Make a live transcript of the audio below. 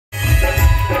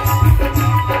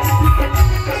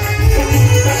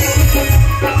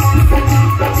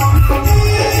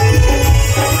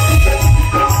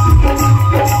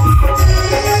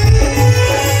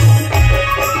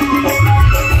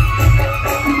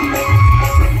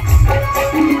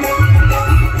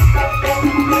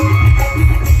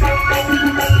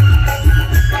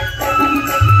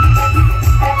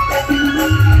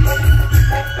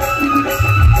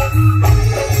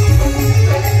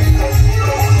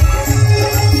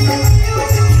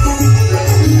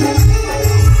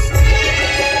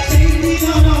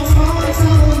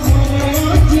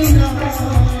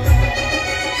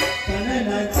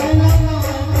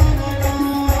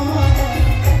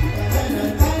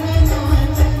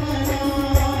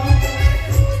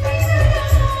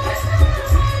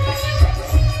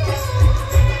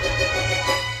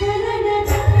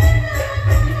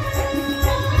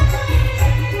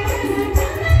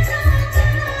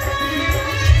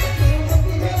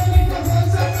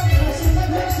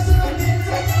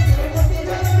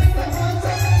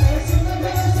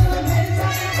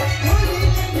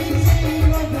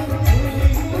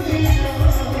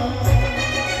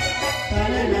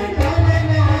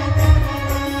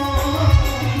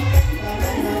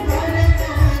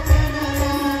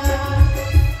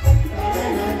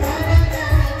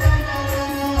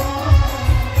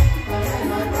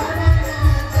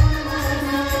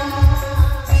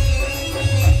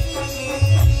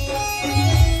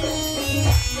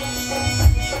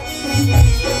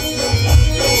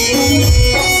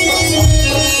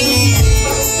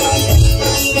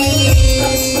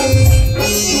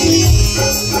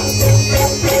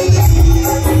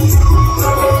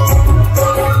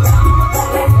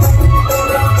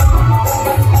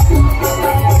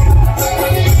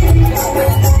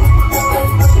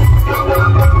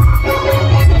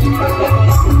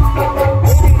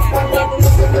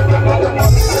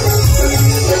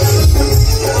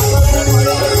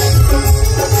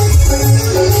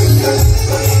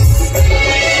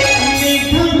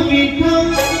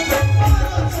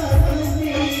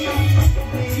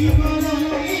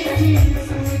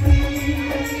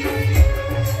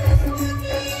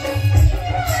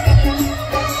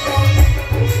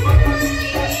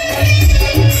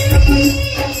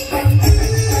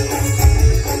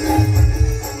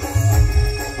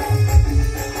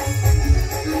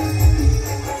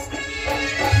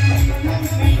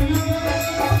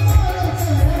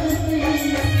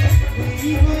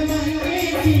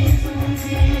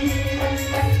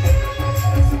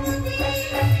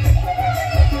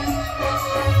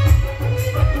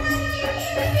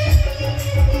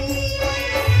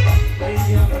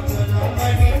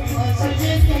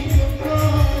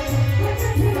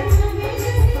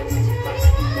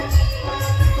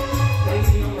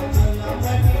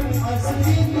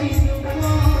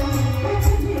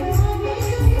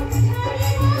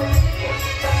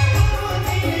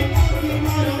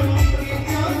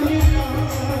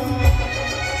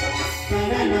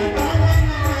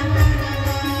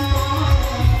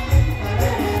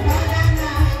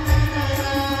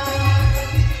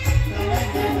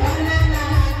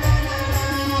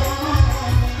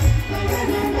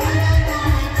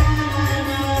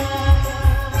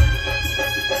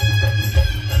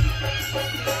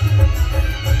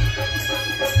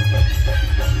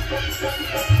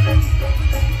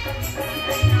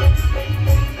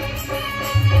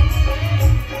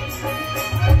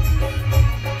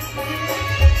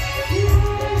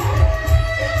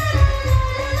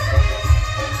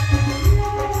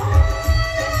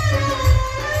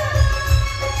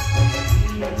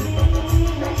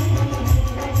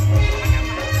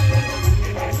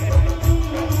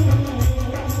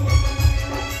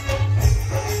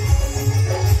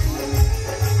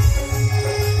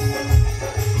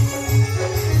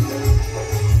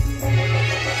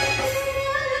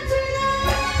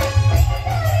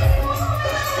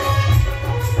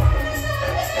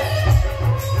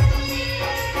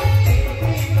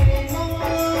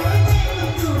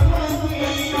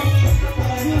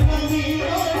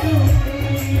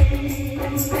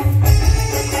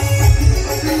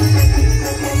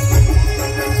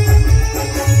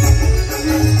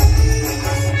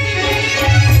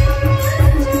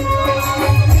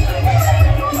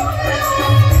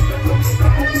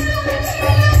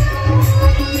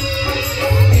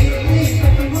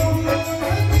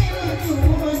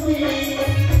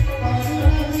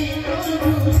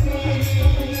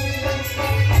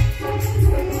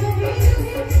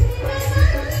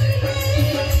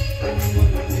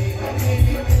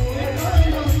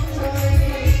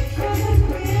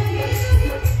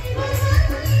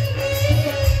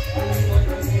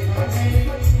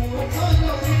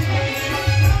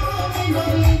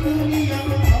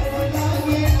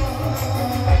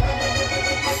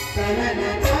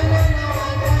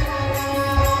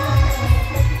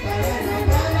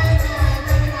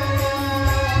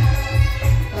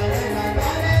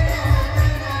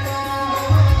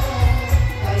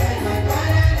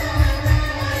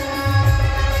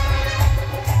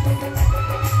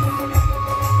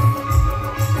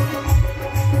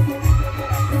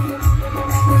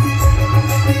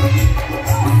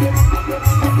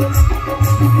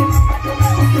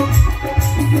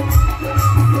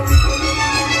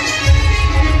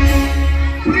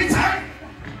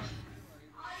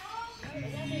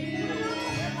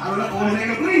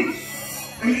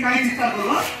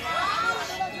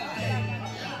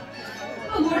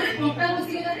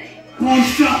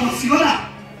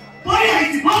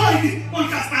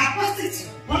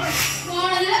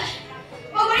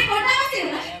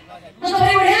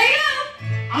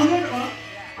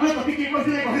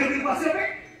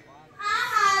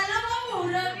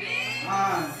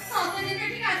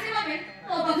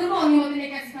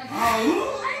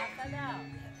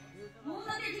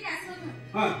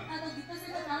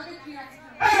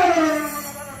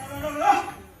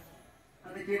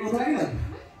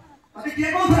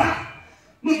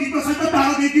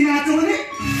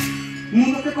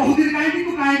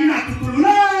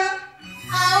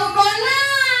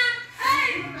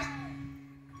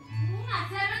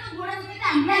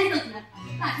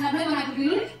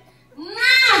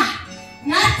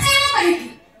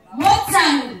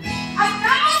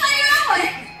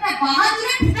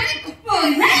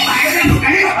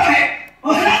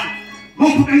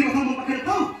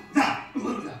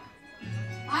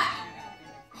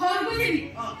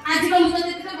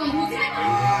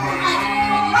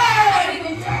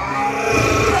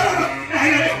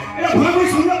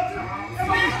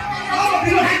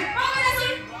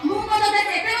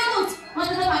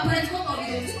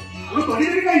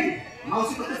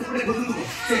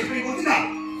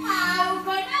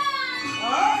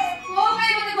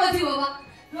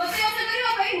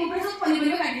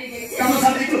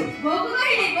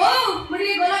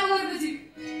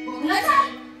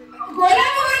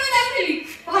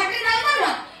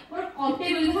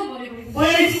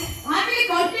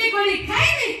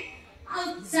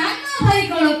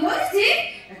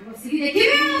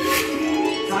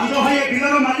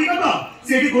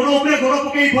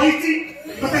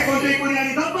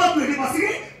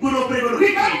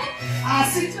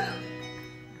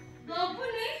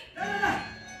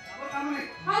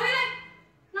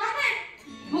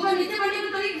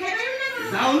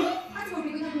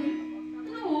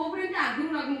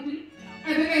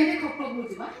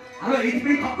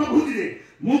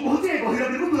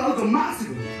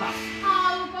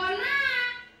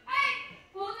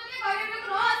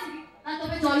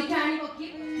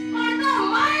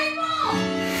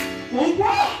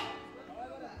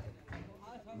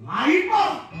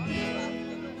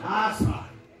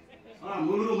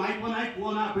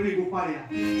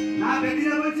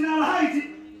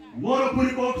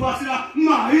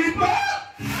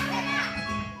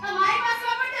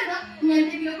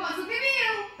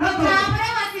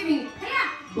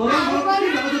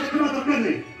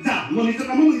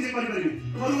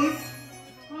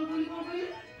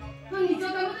निज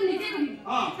काम तो निजे करी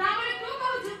तापर तू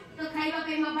कहू तो खाइबा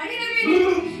पे मा बाड़ी रे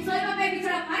देबी सोइबा पे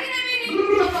बिछड़ा फाड़ी देबी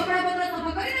तो कपड़ा पत्र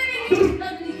सफा कर देबी तो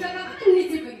निचे काम तो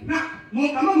निचे करी ना मो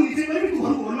काम मु निचे करबी तू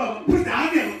घर बोलबा तू जा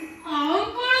दे आउ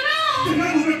कोन तेरा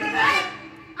बेटा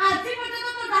आजी पता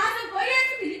तो दाह से कोई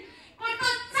आसी कोन तो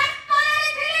चेक कराई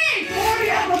थी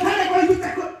ओरिया कथा ले कोई तू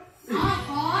चेक हां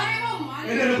अरे वो मारे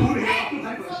एरे भूल है तू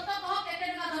भाई सत्ता कहो केते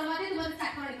का दरवाजे तू बस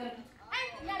चेक कराई कर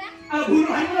आ भूल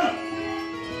भाई बोल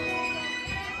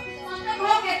सत्ता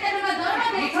कहो केते का दरवाजे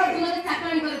तू बस चेक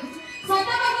कराई कर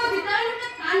सत्ता कहो भीतर लोग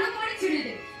कान पड़ी छिड़े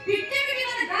दे पिट्टे पिट्टे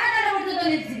का गाड़ गाड़ पड़तो तो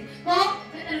लेछि कहो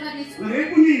केते का देछि अरे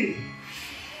पुनी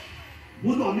मु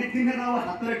तो अनेक दिन ना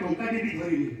हाथ रे टंका देबी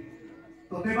धरिली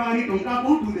तोते बानी टंका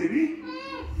कोठु देबी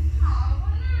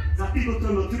जाति गोत्र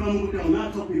नथिबा मु गुटे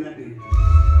अनाथ पिलाटे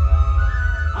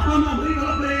आपा मा मरि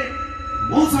गला परे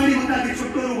मो साडी मता के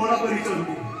छोटरू बड़ा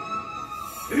करिचंती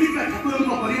एमिका ठाकुर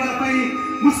को परिवार पई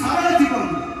मु सारा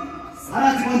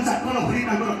जीवन चाकर भरी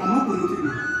तांकर काम करूथि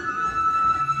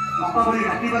बापा बड़ी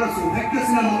रातिबार सौभाग्य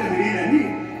सिना मते मिलिलानी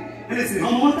हेले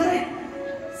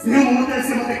स्नेह ममता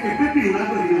से मते केबे पिउना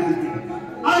करि नांती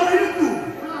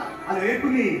अरे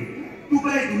पुनी तू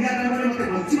परे दुनिया दान मते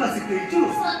बंचिबा सिखैछु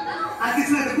आज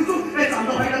सिना देखुछु ए चांद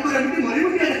भाईटा तो एमिति मरि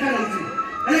मुटिया देखा जाउछि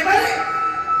अरे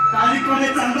काली कोने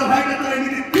चांद भाईटा तो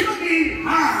एमिति थिबो की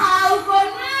हां आउ कोन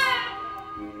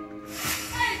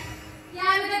या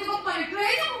में देखो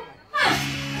पलटरे दो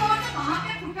तो वहां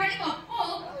पे फुटाड़ी कप्पो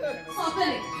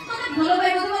सतरे तो भलो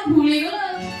भाई मते भूले गला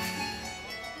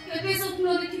केते स्वप्न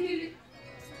देखिली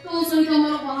तो सहित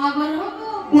मोर बाहागर हबो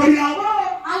बढ़िया बा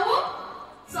आबो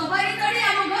सवारी तड़ी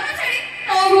आम घर छड़ी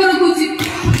तो घर को जीती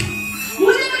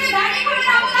मुझे तो गाड़ी को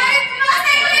आम गाड़ी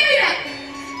पासे कोई भी ना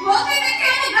मोते देखे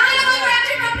हम गाल को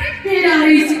आछी टपरे तेरा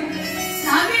रही छी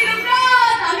सामी लुका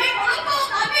सामी पड़को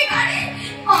सामी गाड़ी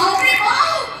अरे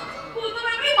वाओ तू तो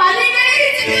अपनी मालिक रही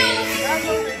छी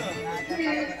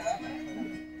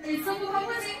ए सब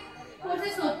बाबू जी कोते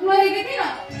स्वप्न रे केतिरा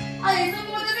आ ए सब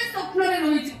मोते स्वप्न रे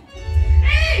रही छी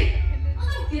ए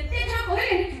तो केते जरा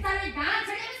कहले तारे गां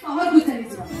छड़ी शहर को चली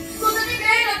जा तो तने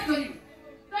के लग करी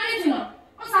करी सुनो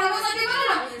ओ सागो साथी करो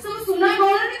ना सब सुना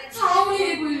गोण के छाऊ हे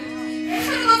बोले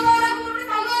ऐसे तो मोरा को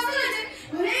सागो आसले जे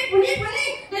अरे पुनी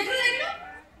देखो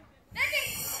देखी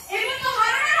एमन तो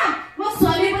हारना ना मो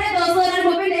स्वामी परे 10,000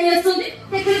 रुपए नै आछुंदी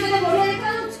देखि केते बढिया देखा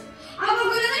जाउछ आगो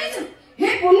करे जानिछु हे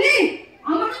पुनी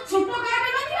हमर छोटो काट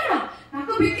नथिला ना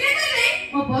ताको बिक्री करले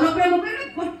ओ बड़ प्रेम पे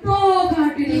फोटो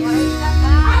काटी नै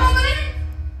आगो करे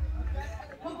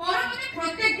ओ बड़ मते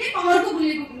प्रत्येक दिन पहाड़ को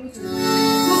बुले को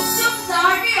चुप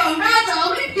साटी अंडा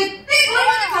चावल कितने घर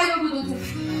में खाइबा को दोछ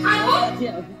आगो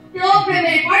तो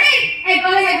प्रेमे पड़ी ए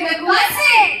गले एक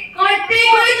कुआसे कट्टी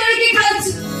कोई तोड़ के खाछ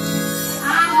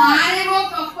आ मारे वो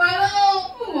कपड़ो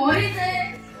मोरी से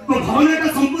तो भावना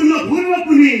का संपूर्ण भूल न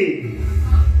पुनी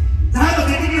जहाँ तो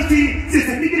सेठी से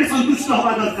सेठी के संतुष्ट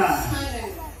होगा दरकार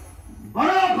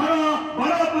बड़ा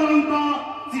परंत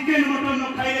चिकेन मटन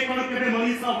न खाइले कोन केबे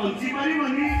मनीष बंची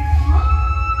पारिबनी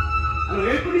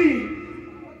अरे पुनी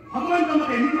भगवान तो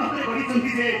मते एमिति हाते बड़ी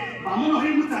चंदी जे बामन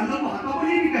होई मु चांद को हाथ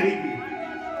पड़ी भी कहि की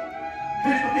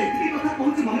हे तते एतिकी कथा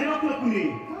कहूची मने रख पुनी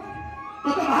तो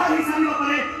बाहर ही सारी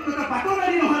परे तो पाटो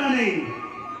गाड़ी नहरा नहीं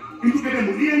किंतु केबे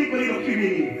मुलियानी करी रखिबी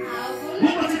मु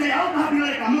पछे जे आउ कहा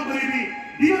बिलरे काम करिबी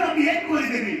दिन राति एक करी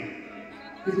देबी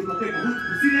किंतु तते बहुत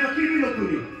खुशी रे रखिबी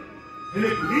लोकुनी हेले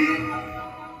पुनी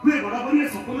तुए बड़ा बनिया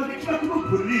सपना देखिबा तू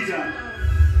भूली जा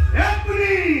ए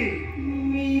पुनी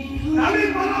नामी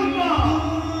परंपा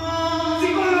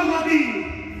चिकन नदी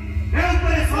ए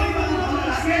ऊपर सोइबा तो भल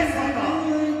लागे सत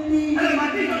हेले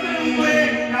माटी कटे ऊपर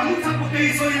गामुछा पकेई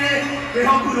सोइले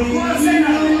देह को रोग आसे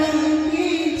ना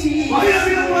भाई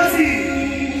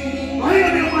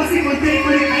अभी उपासी बंदे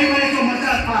कोई खाइबारे जो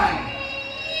मजा पाए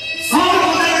सब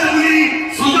बजार बुली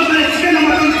संदर्भे चिकन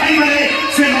मटन खाइबारे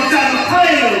से मजा न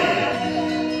खाए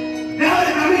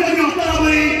देहरे गामी लगी उतरा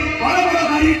बई बड़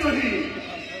गाड़ी चली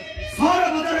सर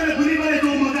बजार में बुलीबारे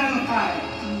जो मजा न खाए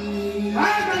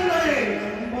काय कंदरे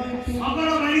अगर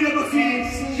गाड़ी में बसी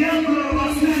श्याम फुलर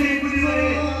बसने नहीं बुलीबारे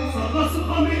सब सुख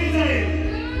मिल जाए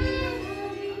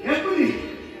ए पुनी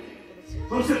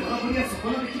तो से बड़ा बढ़िया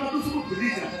सपना देखिबा तो सब भूली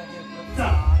जा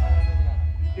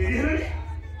तेरी हरणी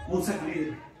मौसा खाली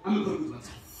हम घर को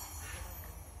जा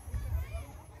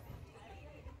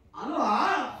आलो आ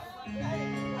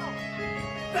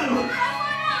चलो